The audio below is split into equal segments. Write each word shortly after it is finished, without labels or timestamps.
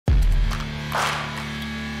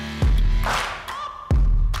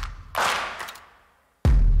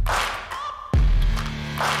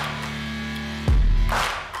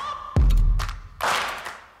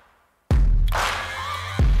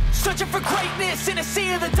greatness in a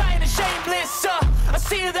sea of the dying and shameless, a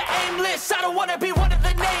sea of the aimless. I don't wanna be one of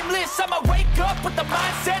the nameless. I'ma wake up with the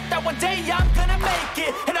mindset that one day I'm gonna make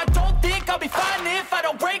it. And I don't think I'll be fine if I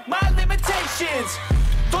don't break my limitations.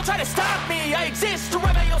 Don't try to stop me, I exist to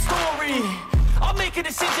write my own story. I'll make a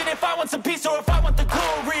decision if I want some peace or if I want the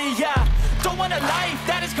glory, yeah. Don't want a life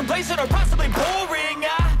that is complacent or possibly boring,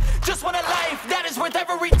 I just want a life that is worth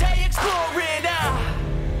every day exploring,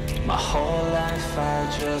 My whole life I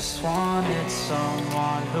just wanted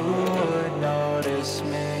someone who would notice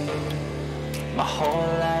me. My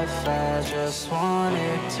whole life I just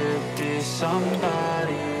wanted to be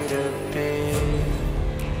somebody to be.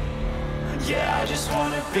 Yeah, I just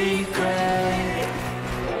wanna be great.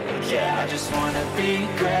 Yeah, I just wanna be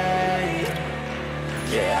great.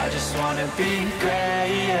 Yeah, I just wanna be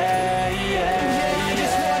great. Yeah, yeah, I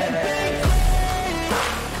just wanna be great.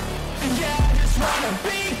 Yeah, I just wanna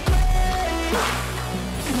be great.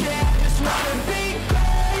 Yeah, I just wanna be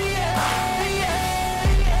great. Yeah, yeah,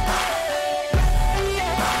 yeah,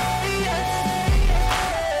 yeah, yeah.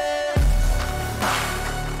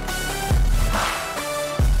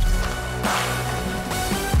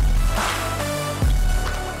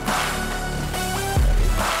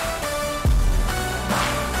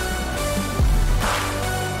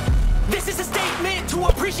 This is a statement to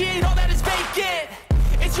appreciate all that is vacant.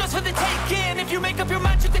 It's just for the taking. If you make up your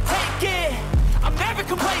mind, you can take it. I'm never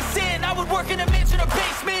complacent. I would work in a mansion or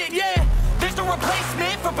basement, yeah. There's no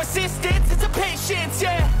replacement for persistence, it's a patience,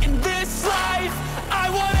 yeah. In this life, I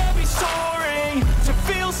wanna be soaring, to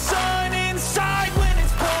feel sun inside when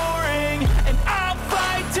it's pouring. And I'll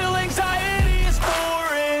fight till anxiety is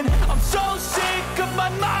foreign. I'm so sick of my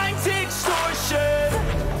mind's extortion.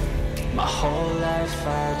 My whole life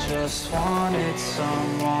I just wanted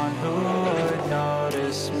someone who would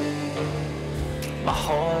notice me. My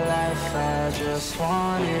whole life I just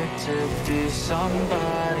wanted to be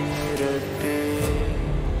somebody to be.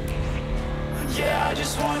 Yeah, I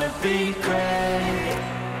just wanna be great.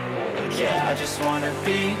 Yeah, I just wanna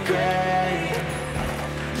be great.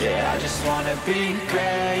 Yeah, I just wanna be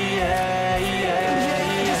great. Yeah, yeah,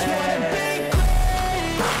 yeah, I just wanna be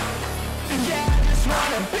great. Yeah, I just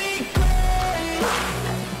wanna be great.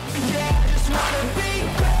 Yeah, I just wanna be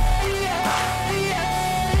great. Yeah, yeah,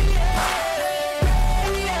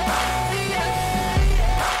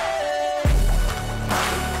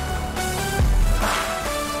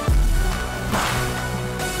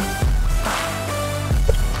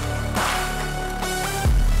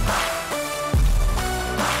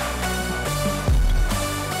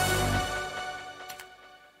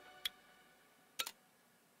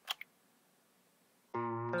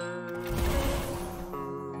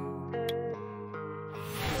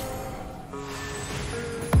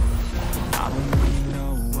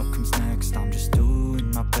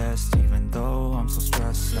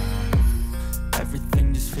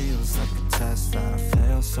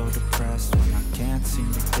 so depressed when I can't seem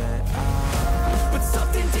to get out. But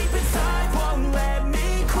something deep inside won't let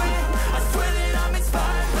me quit. I swear that I'm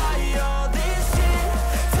inspired by all this shit.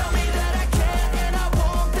 Tell me that I can't and I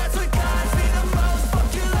won't. That's what guides me the most. Fuck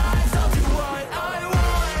your lies, I'll do what I want.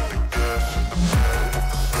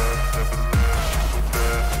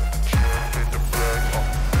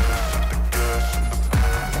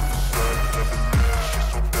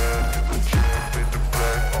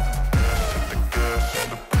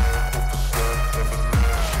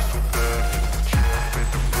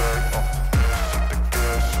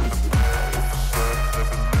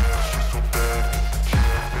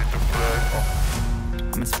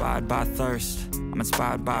 I'm inspired by thirst, I'm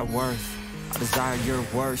inspired by worth. I desire your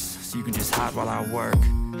worst, so you can just hide while I work.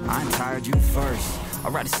 I ain't tired, you first.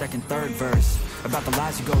 I'll write a second, third verse about the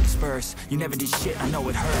lies you go disperse. You never did shit, I know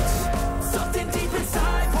it hurts. Something deep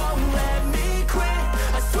inside won't let me quit.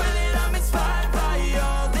 I swear that I'm inspired by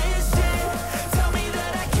all this shit. Tell me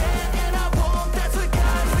that I can't and I won't. That's what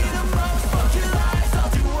guides me the most. Fuck your lies, I'll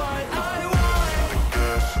do what I want.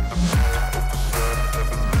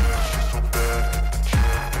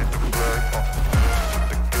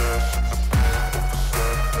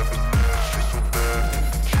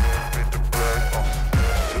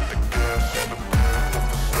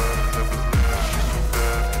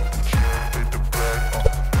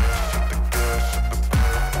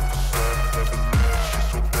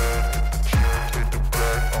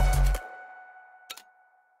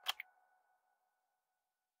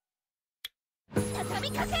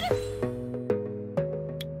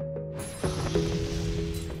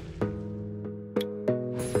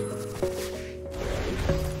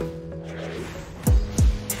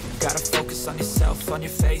 Gotta focus on yourself, on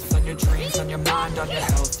your faith, on your dreams, on your mind, on your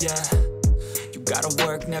health, yeah. You You gotta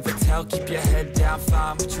work, never tell, keep your head down,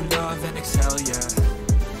 find what you love and excel, yeah.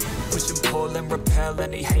 Push and pull and repel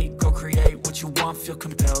any hate, go create what you want, feel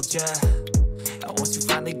compelled, yeah. And once you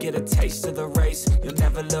finally get a taste of the race, you'll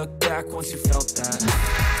never look back once you felt that.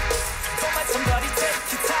 Don't let somebody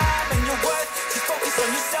take your time and your worth, just focus on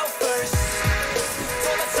yourself first.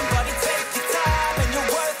 Don't let somebody take your time and your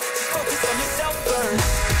worth, just focus on yourself first.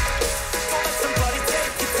 Don't let somebody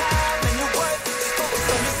take your time and your worth, just focus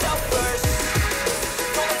on yourself first.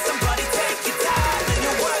 Don't let somebody take your time and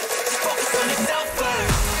your worth, just focus on yourself first.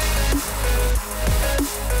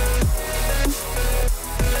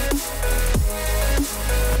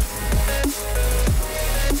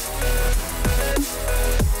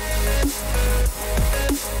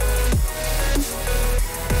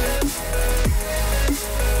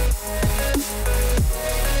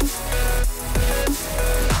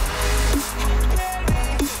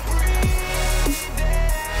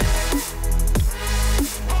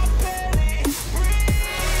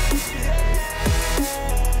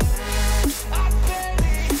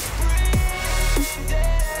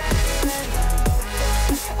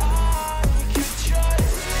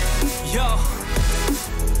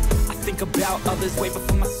 About others way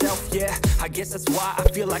before myself, yeah. I guess that's why I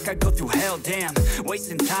feel like I go through hell, damn.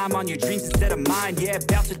 Wasting time on your dreams instead of mine, yeah.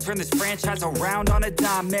 About to turn this franchise around on a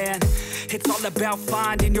dime, man. It's all about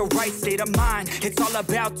finding your right state of mind. It's all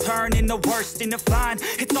about turning the worst into fine.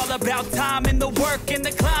 It's all about time and the work and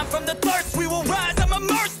the climb. From the thirst we will rise, I'm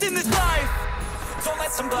immersed in this life. Don't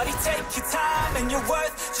let somebody take your time and your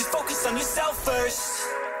worth, just focus on yourself first.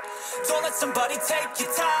 Don't let somebody take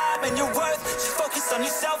your time and your worth, just focus on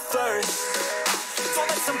yourself first. Don't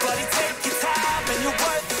let somebody take your time and your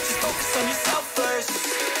worth, just focus on yourself first.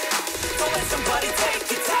 Don't let somebody take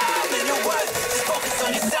your time and your worth, just focus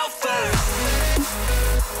on yourself first.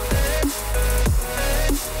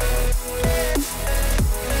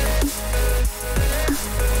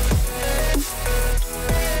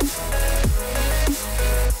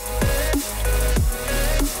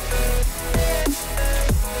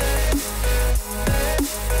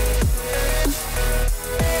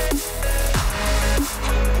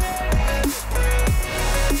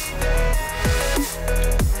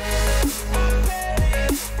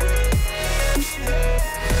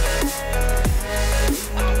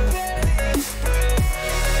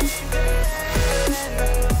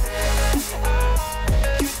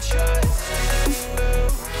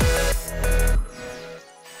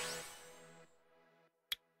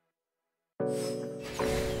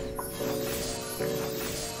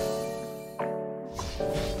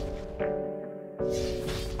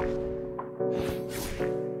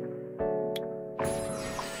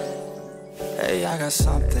 Hey, I got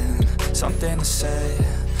something to say.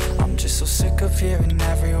 I'm just so sick of hearing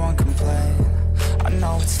everyone complain. I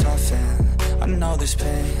know it's tough and I know there's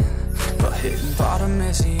pain, but hitting bottom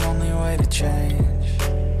is the only way to change.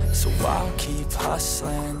 So I'll keep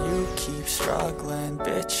hustling, you keep struggling.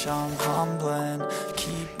 Bitch, I'm humbling,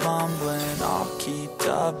 keep mumbling. I'll keep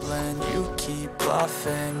doubling, you keep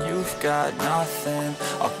bluffing. You've got nothing,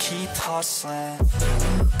 I'll keep hustling.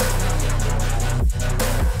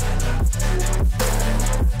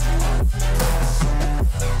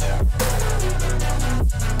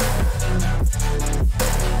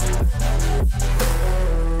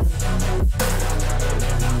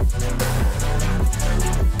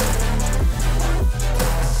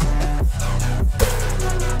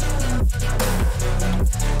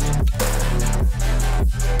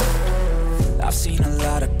 I've seen a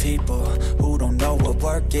lot of people who don't know what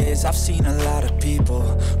work is. I've seen a lot of people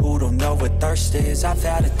who don't know what thirst is. I've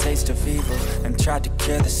had a taste of evil and tried to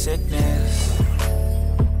cure the sickness,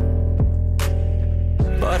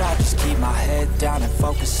 but I just keep my head down and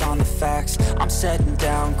focus on the facts. I'm setting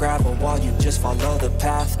down gravel while you just follow the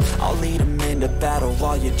path. I'll lead them into battle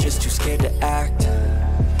while you're just too scared to act.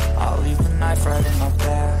 I'll leave the knife right in my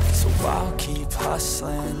back. So I'll keep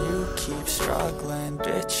hustling, you keep struggling.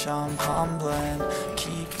 Bitch, I'm humbling,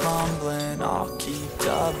 keep mumbling. I'll keep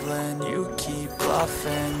doubling, you keep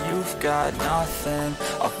bluffing. You've got nothing,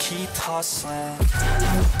 I'll keep hustling.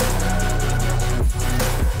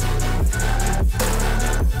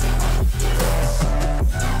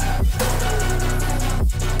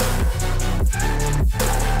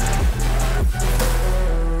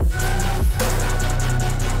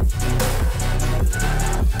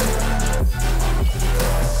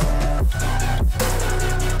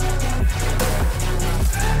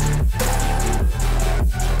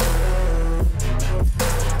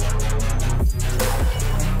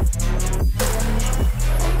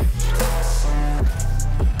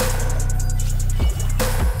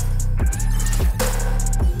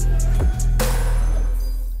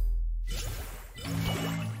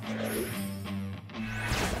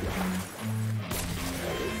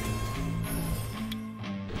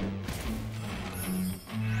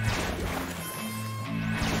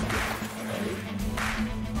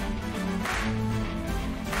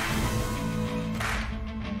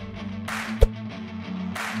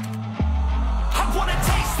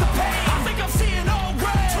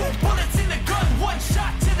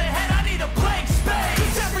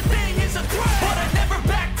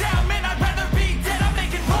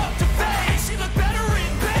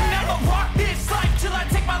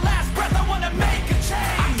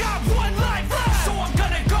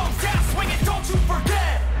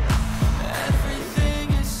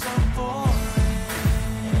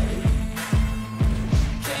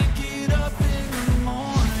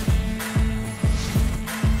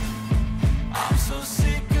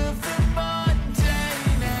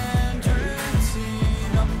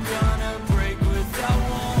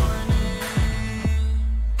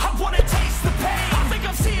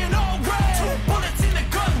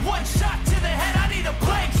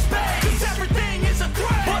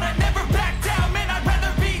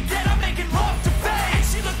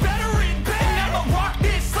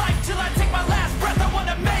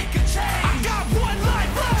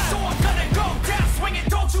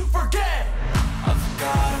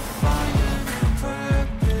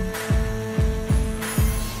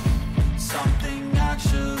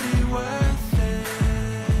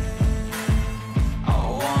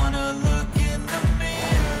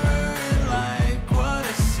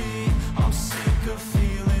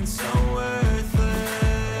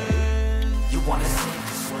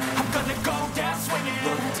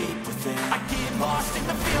 deep within. I get lost in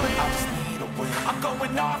the feeling, I just need a win. I'm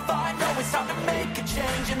going off, I know it's time to make a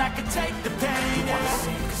change, and I can take the pain. You wanna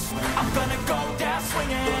sink or swim? I'm gonna go down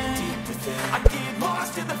swinging. Look deep within. I